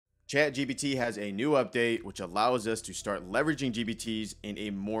ChatGPT has a new update which allows us to start leveraging GPTs in a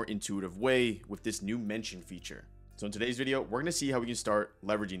more intuitive way with this new mention feature. So in today's video, we're going to see how we can start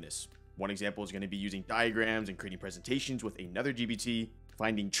leveraging this. One example is going to be using diagrams and creating presentations with another GPT,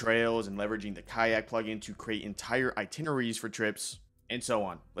 finding trails and leveraging the kayak plugin to create entire itineraries for trips, and so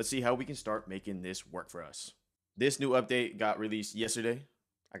on. Let's see how we can start making this work for us. This new update got released yesterday.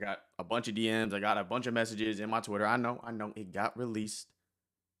 I got a bunch of DMs. I got a bunch of messages in my Twitter. I know it got released.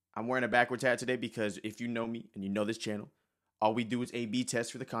 I'm wearing a backwards hat today because if you know me and you know this channel, all we do is A/B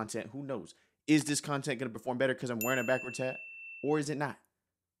test for the content. Who knows? Is this content going to perform better because I'm wearing a backwards hat, or is it not?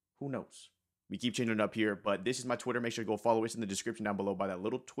 Who knows? We keep changing it up here, but this is my Twitter. Make sure to go follow us in the description down below by that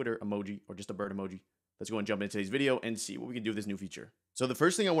little Twitter emoji or just a bird emoji. Let's go and jump into today's video and see what we can do with this new feature. So the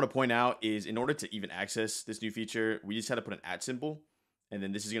first thing I want to point out is in order to even access this new feature, we just had to put an @ symbol. And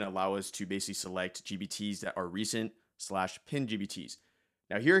then this is going to allow us to basically select GPTs that are recent / pinned GPTs.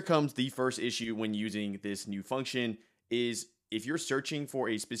 Now here comes the first issue when using this new function is if you're searching for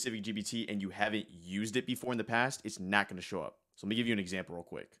a specific GPT and you haven't used it before in the past, it's not going to show up. So let me give you an example real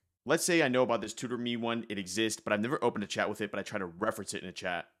quick. Let's say I know about this Tutor Me one. It exists, but I've never opened a chat with it, but I try to reference it in a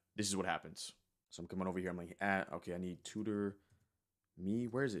chat. This is what happens. So I'm coming over here. I'm like, okay, I need Tutor Me.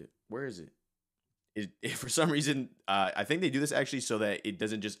 Where is it? Where is it? For some reason, I think they do this actually so that it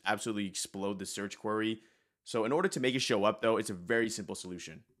doesn't just absolutely explode the search query. So in order to make it show up, though, it's a very simple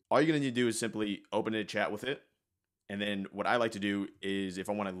solution. All you're going to need to do is simply open a chat with it. And then what I like to do is if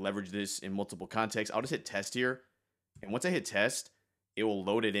I want to leverage this in multiple contexts, I'll just hit test here. And once I hit test, it will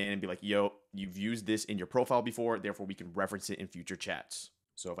load it in and be like, yo, you've used this in your profile before. Therefore, we can reference it in future chats.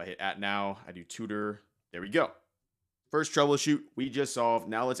 So if I hit @now, I do tutor. There we go. First troubleshoot we just solved.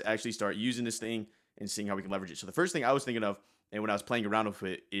 Now let's actually start using this thing and seeing how we can leverage it. So the first thing I was thinking of, and when I was playing around with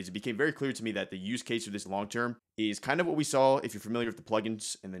it, is it became very clear to me that the use case of this long term is kind of what we saw if you're familiar with the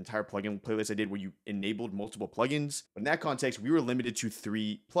plugins and the entire plugin playlist I did where you enabled multiple plugins. But in that context, we were limited to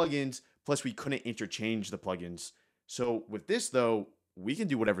 3 plugins, plus we couldn't interchange the plugins. So with this though, we can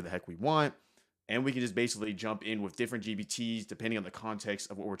do whatever the heck we want, and we can just basically jump in with different GPTs depending on the context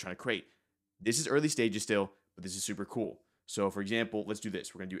of what we're trying to create. This is early stages still, but this is super cool. So for example, let's do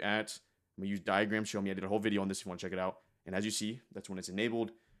this. We're going to do I'm going to use diagram show me. I did a whole video on this if you want to check it out. And as you see, that's when it's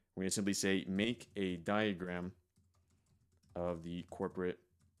enabled. We're going to simply say, make a diagram of the corporate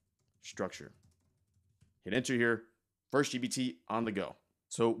structure. Hit enter here. First GPT on the go.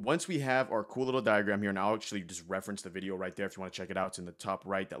 So once we have our cool little diagram here, and I'll actually just reference the video right there if you want to check it out. It's in the top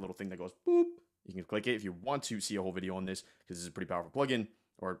right, that little thing that goes boop. You can click it if you want to see a whole video on this because this is a pretty powerful plugin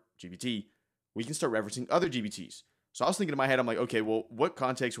or GPT. We can start referencing other GPTs. So I was thinking in my head, I'm like, okay, well, what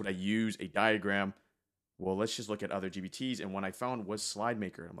context would I use a diagram? Well, let's just look at other GPTs. And one I found was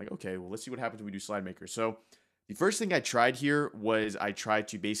SlideMaker. I'm like, okay, well, let's see what happens when we do SlideMaker. So the first thing I tried here was I tried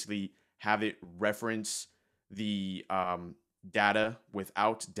to basically have it reference the data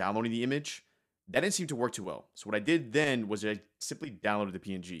without downloading the image. That didn't seem to work too well. So what I did then was I simply downloaded the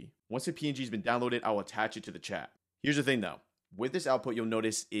PNG. Once the PNG has been downloaded, I'll attach it to the chat. Here's the thing though. With this output, you'll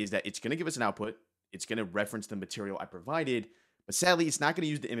notice is that it's going to give us an output. It's going to reference the material I provided, but sadly, it's not going to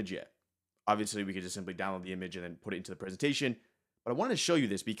use the image yet. Obviously, we could just simply download the image and then put it into the presentation. But I wanted to show you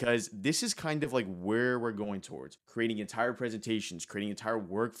this because this is kind of like where we're going towards, creating entire presentations, creating entire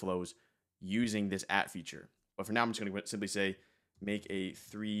workflows using this @ feature. But for now, I'm just going to simply say, make a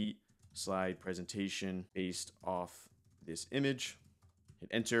 3-slide presentation based off this image. Hit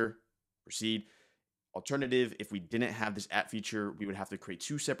enter, proceed. Alternative, if we didn't have this @ feature, we would have to create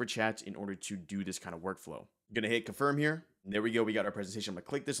 2 separate chats in order to do this kind of workflow. I'm going to hit confirm here. And there we go. We got our presentation. I'm going to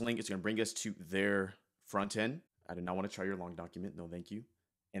click this link. It's going to bring us to their front end. I do not want to try your long document. No, thank you.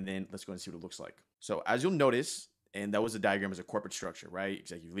 And then let's go and see what it looks like. So as you'll notice, and that was the diagram as a corporate structure, right?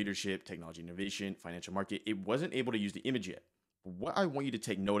 Executive leadership, technology innovation, financial market. It wasn't able to use the image yet. But what I want you to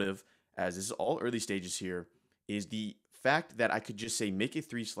take note of, as this is all early stages here, is the fact that I could just say, make a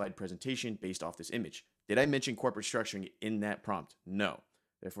 3-slide presentation based off this image. Did I mention corporate structuring in that prompt? No.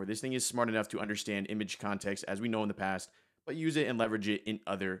 Therefore, this thing is smart enough to understand image context as we know in the past, but use it and leverage it in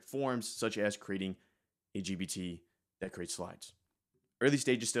other forms, such as creating a GPT that creates slides. Early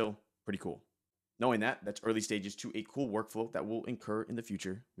stages still, pretty cool. Knowing that, that's early stages to a cool workflow that will incur in the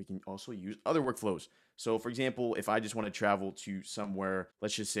future. We can also use other workflows. So for example, if I just want to travel to somewhere,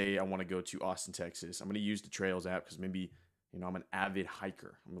 let's just say I want to go to Austin, Texas. I'm going to use the Trails app because maybe, I'm an avid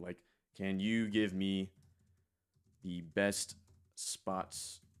hiker. I'm like, can you give me the best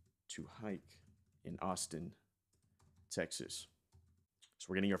spots to hike in Austin, Texas? So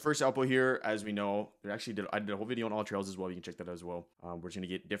we're getting our first output here. As we know, I did a whole video on all trails as well. You can check that out as well. We're just going to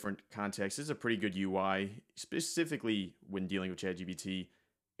get different contexts. This is a pretty good UI, specifically when dealing with ChatGPT.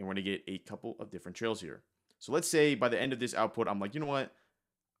 and we're gonna get a couple of different trails here. So let's say by the end of this output, I'm like, you know what?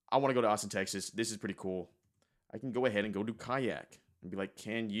 I want to go to Austin, Texas. This is pretty cool. I can go ahead and go to Kayak and be like,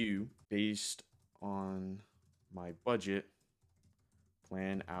 can you, based on my budget,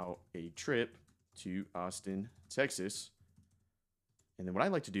 plan out a trip to Austin, Texas? And then what I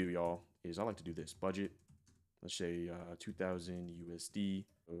like to do, y'all, is I like to do this budget. Let's say 2000 USD,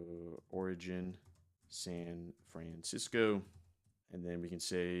 origin, San Francisco. And then we can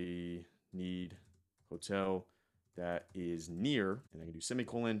say need hotel that is near, and I can do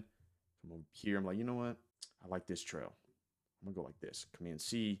semicolon. Come over here, I'm like, you know what? I like this trail. I'm gonna go like this. Command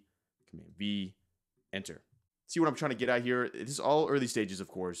C, Command V, enter. See what I'm trying to get at here? This is all early stages, of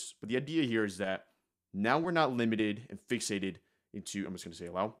course, but the idea here is that now we're not limited and fixated into, I'm just gonna say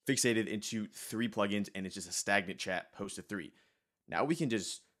allow, fixated into 3 plugins, and it's just a stagnant chat post to 3. Now we can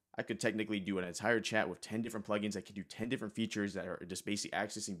just, I could technically do an entire chat with 10 different plugins. I could do 10 different features that are just basically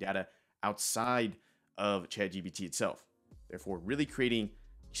accessing data outside of ChatGPT itself. Therefore, really creating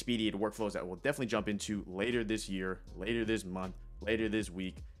expedited workflows that we'll definitely jump into later this year, later this month, later this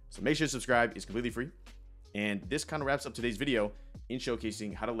week. So make sure to subscribe. It's completely free. And this kind of wraps up today's video in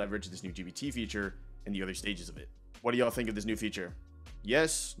showcasing how to leverage this new GPT feature and the other stages of it. What do y'all think of this new feature?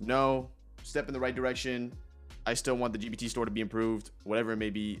 Yes, no, step in the right direction. I still want the GPT store to be improved. Whatever it may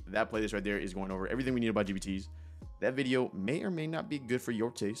be, that playlist right there is going over everything we need about GPTs. That video may or may not be good for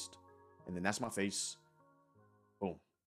your taste. And then that's my face.